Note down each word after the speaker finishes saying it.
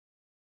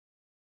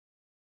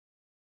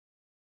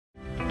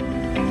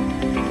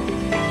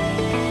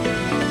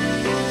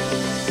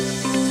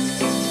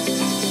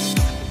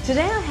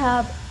Today I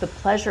have the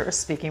pleasure of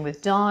speaking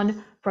with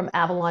Don from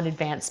Avalon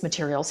Advanced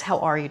Materials. How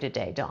are you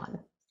today, Don?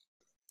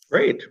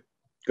 Great.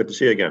 Good to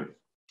see you again.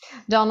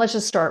 Don, let's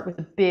just start with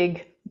the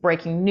big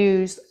breaking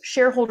news.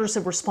 Shareholders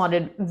have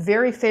responded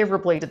very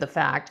favorably to the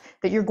fact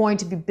that you're going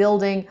to be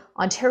building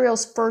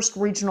Ontario's first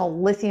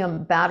regional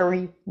lithium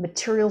battery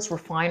materials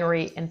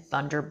refinery in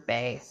Thunder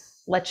Bay.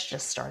 Let's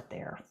just start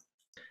there.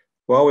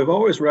 Well, we've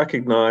always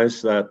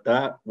recognized that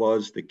that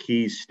was the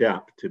key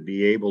step to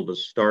be able to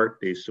start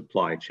these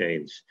supply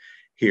chains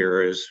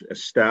here, is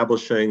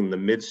establishing the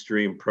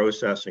midstream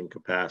processing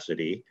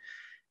capacity.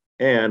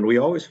 And we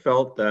always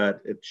felt that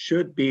it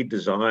should be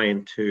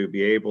designed to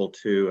be able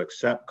to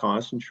accept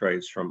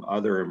concentrates from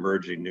other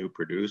emerging new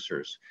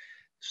producers.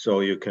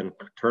 So you can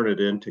turn it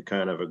into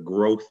kind of a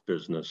growth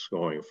business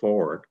going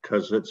forward,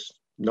 because it's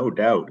no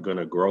doubt going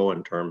to grow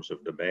in terms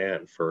of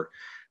demand for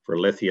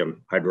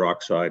lithium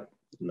hydroxide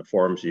in the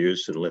forms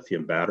used in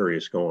lithium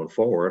batteries going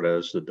forward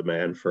as the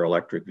demand for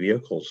electric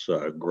vehicles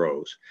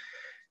grows.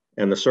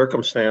 And the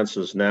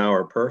circumstances now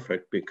are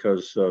perfect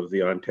because of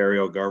the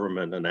Ontario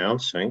government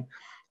announcing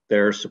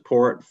their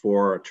support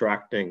for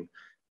attracting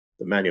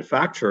the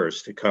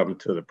manufacturers to come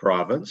to the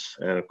province.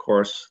 And of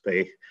course,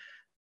 they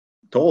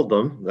told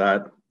them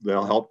that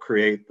they'll help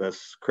create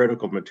this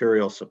critical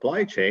material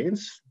supply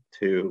chains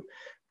to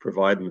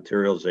provide the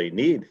materials they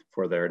need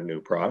for their new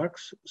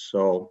products.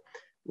 So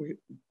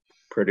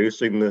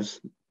producing this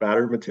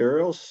battery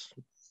materials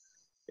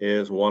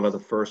is one of the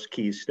first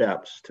key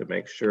steps to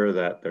make sure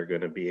that they're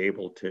going to be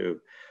able to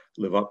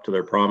live up to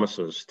their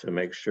promises to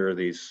make sure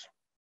these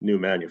new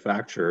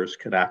manufacturers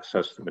can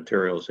access the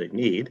materials they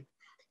need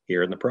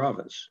here in the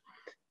province.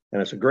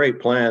 And it's a great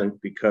plan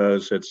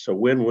because it's a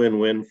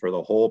win-win-win for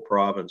the whole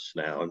province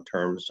now in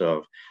terms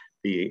of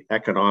the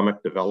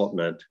economic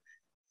development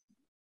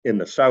in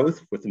the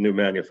south with the new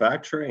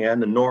manufacturing,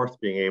 and the north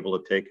being able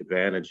to take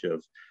advantage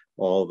of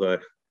all the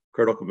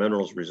critical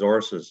minerals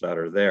resources that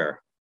are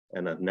there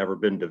and have never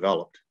been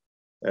developed.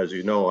 As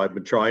you know, I've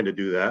been trying to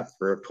do that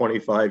for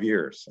 25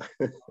 years.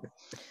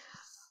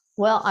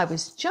 Well, I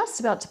was just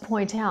about to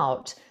point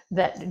out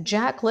that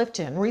Jack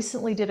Lifton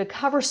recently did a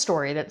cover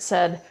story that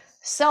said,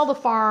 sell the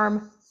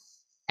farm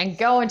and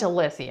go into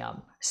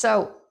lithium.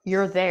 So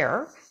you're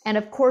there. And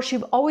of course,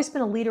 you've always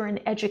been a leader in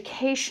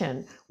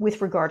education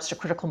with regards to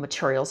critical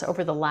materials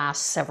over the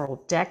last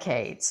several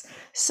decades.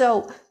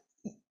 So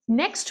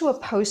next to a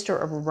poster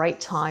of right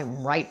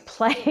time, right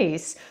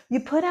place, you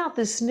put out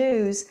this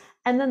news,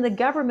 and then the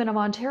government of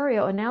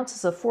Ontario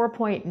announces a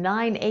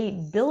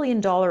 $4.98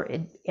 billion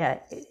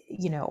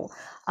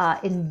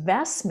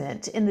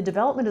investment in the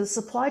development of the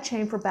supply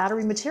chain for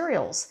battery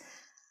materials.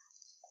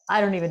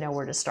 I don't even know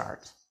where to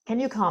start. Can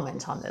you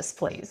comment on this,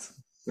 please?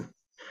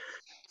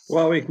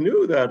 Well, we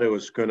knew that it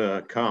was going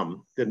to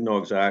come, didn't know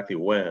exactly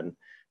when.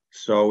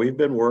 So we've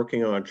been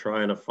working on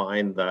trying to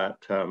find that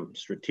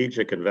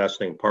strategic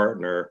investing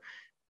partner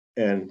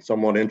and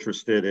someone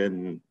interested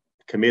in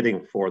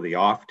committing for the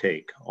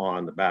offtake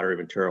on the battery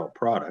material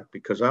product,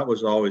 because that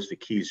was always the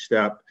key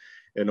step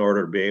in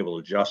order to be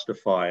able to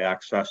justify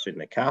accessing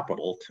the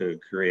capital to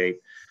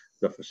create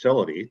the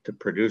facility to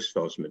produce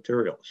those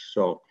materials.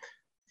 So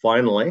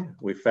finally,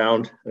 we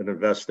found an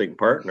investing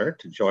partner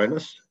to join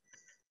us.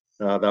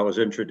 That was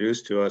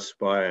introduced to us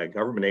by a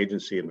government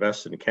agency,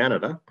 Invest in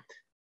Canada.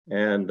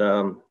 And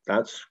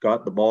that's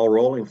got the ball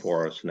rolling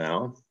for us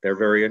now. They're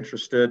very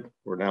interested.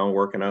 We're now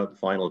working out the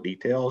final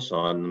details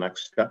on the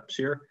next steps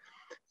here.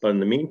 But in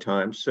the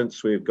meantime,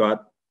 since we've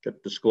got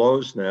it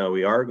disclosed now,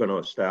 we are going to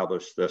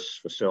establish this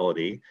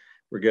facility.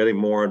 We're getting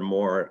more and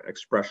more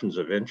expressions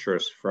of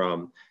interest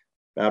from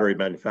battery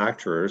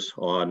manufacturers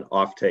on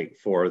offtake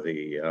for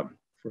the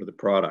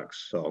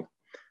products. So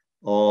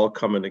all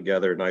coming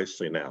together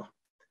nicely now.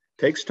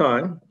 Takes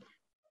time.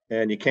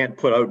 And you can't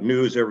put out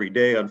news every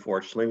day,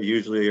 unfortunately.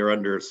 Usually you're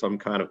under some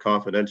kind of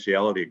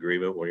confidentiality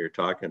agreement when you're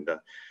talking to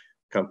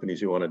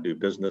companies you want to do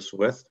business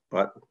with,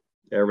 but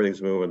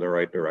everything's moving in the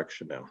right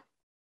direction now.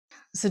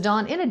 So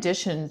Don, in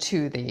addition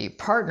to the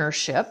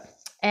partnership,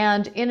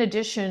 and in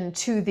addition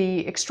to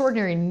the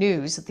extraordinary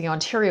news that the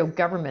Ontario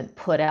government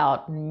put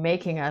out,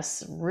 making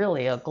us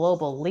really a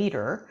global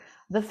leader,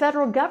 the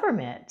federal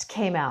government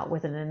came out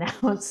with an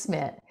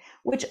announcement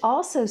which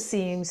also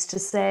seems to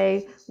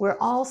say we're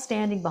all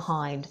standing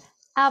behind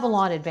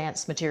Avalon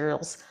Advanced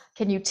Materials.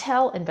 Can you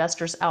tell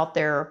investors out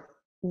there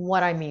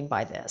what I mean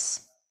by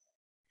this?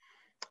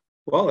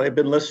 Well, they've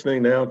been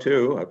listening now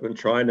too. I've been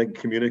trying to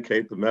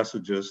communicate the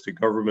messages to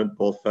government,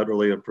 both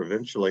federally and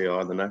provincially,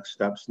 on the next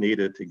steps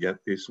needed to get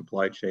these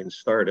supply chains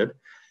started.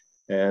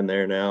 And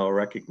they're now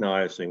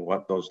recognizing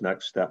what those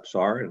next steps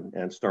are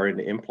and starting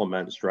to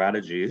implement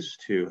strategies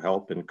to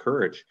help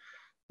encourage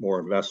more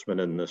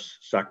investment in this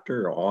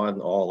sector on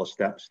all the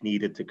steps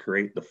needed to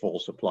create the full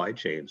supply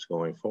chains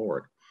going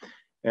forward.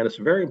 And it's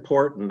very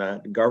important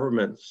that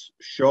governments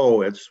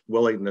show its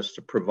willingness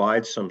to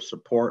provide some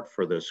support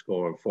for this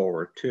going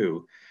forward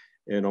too,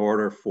 in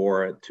order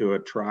for it to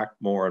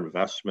attract more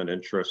investment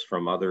interest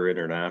from other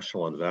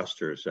international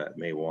investors that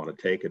may want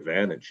to take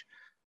advantage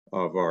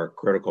of our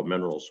critical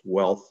minerals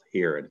wealth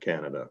here in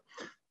Canada.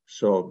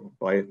 So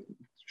by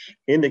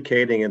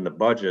indicating in the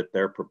budget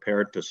they're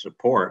prepared to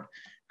support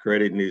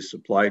creating these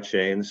supply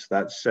chains,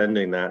 that's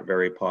sending that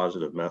very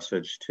positive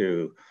message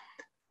to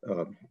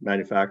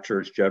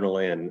manufacturers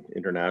generally and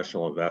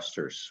international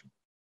investors.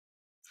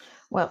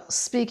 Well,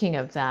 speaking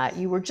of that,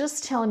 you were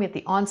just telling me at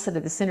the onset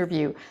of this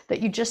interview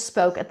that you just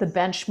spoke at the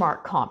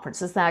Benchmark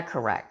conference. Is that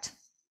correct?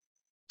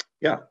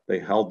 Yeah, they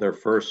held their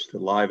first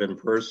live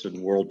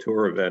in-person world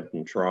tour event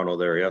in Toronto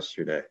there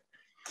yesterday.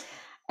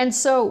 And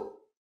so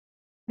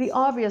the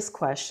obvious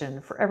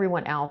question for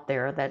everyone out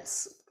there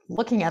that's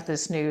looking at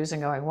this news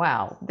and going,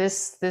 wow,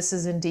 this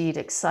is indeed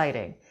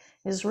exciting,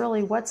 is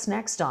really what's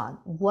next, Don?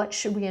 What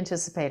should we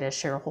anticipate as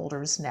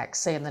shareholders next,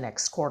 say in the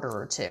next quarter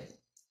or two?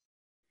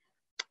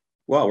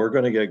 Well, we're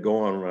going to get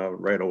going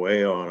right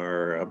away on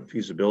our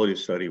feasibility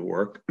study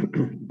work,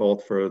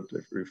 both for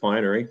the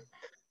refinery. In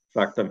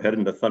fact, I'm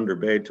heading to Thunder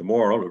Bay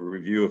tomorrow to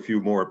review a few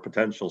more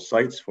potential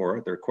sites for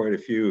it. There are quite a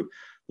few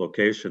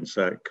locations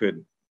that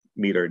could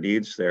meet our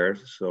needs there.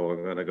 So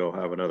I'm going to go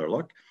have another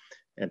look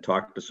and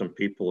talk to some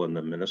people in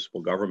the municipal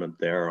government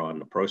there on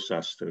the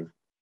process to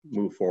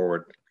move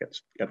forward,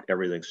 get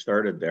everything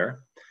started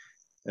there.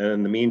 And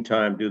in the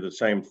meantime, do the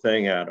same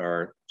thing at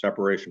our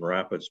Separation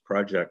Rapids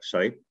project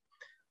site.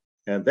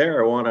 And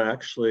there I want to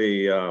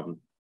actually,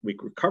 we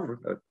recovered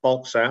a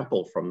bulk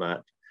sample from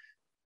that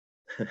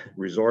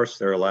resource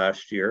there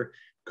last year.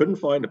 Couldn't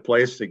find a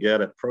place to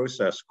get it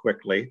processed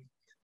quickly,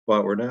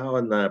 but we're now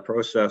in the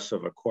process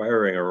of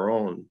acquiring our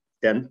own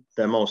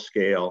demo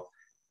scale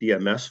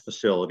DMS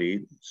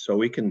facility so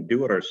we can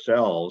do it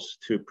ourselves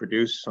to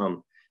produce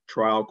some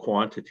trial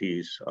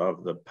quantities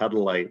of the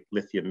petalite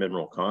lithium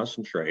mineral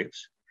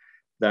concentrates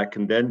that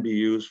can then be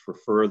used for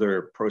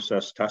further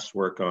process test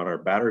work on our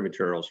battery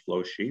materials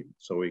flow sheet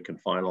so we can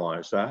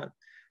finalize that.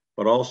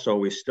 But also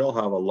we still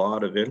have a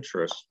lot of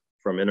interest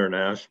from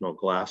international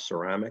glass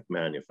ceramic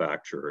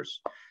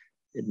manufacturers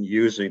in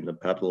using the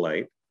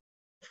petalite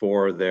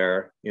for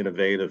their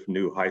innovative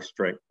new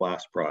high-strength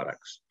glass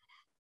products.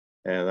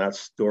 And that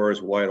door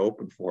is wide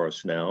open for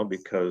us now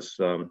because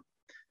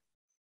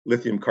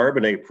lithium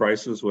carbonate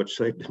prices, which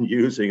they've been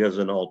using as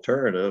an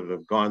alternative,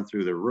 have gone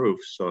through the roof.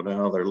 So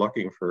now they're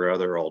looking for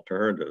other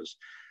alternatives.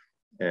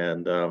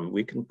 And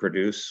we can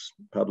produce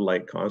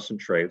petalite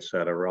concentrates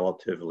at a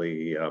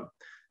relatively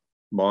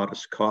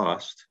modest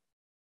cost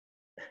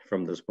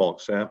from this bulk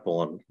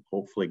sample and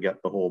hopefully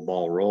get the whole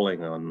ball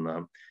rolling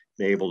on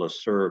being able to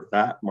serve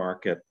that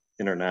market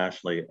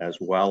internationally as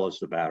well as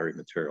the battery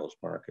materials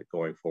market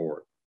going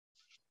forward.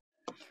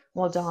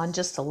 Well, Don,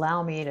 just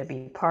allow me to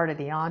be part of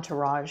the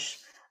entourage,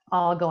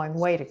 all going,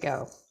 way to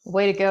go.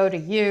 Way to go to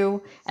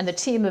you and the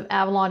team of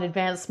Avalon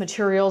Advanced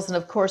Materials. And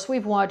of course,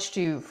 we've watched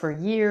you for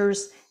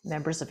years,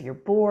 members of your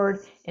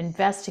board,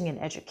 investing in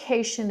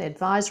education,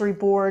 advisory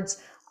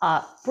boards,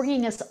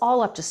 bringing us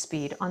all up to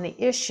speed on the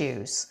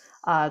issues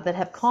that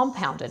have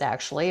compounded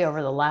actually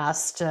over the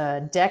last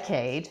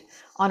decade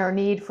on our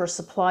need for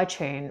supply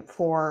chain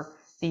for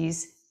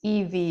these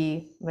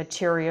EV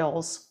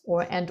materials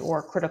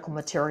or critical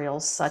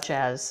materials such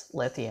as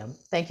lithium.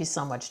 Thank you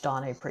so much,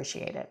 Don. I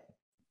appreciate it.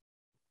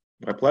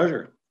 My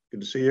pleasure.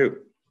 Good to see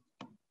you.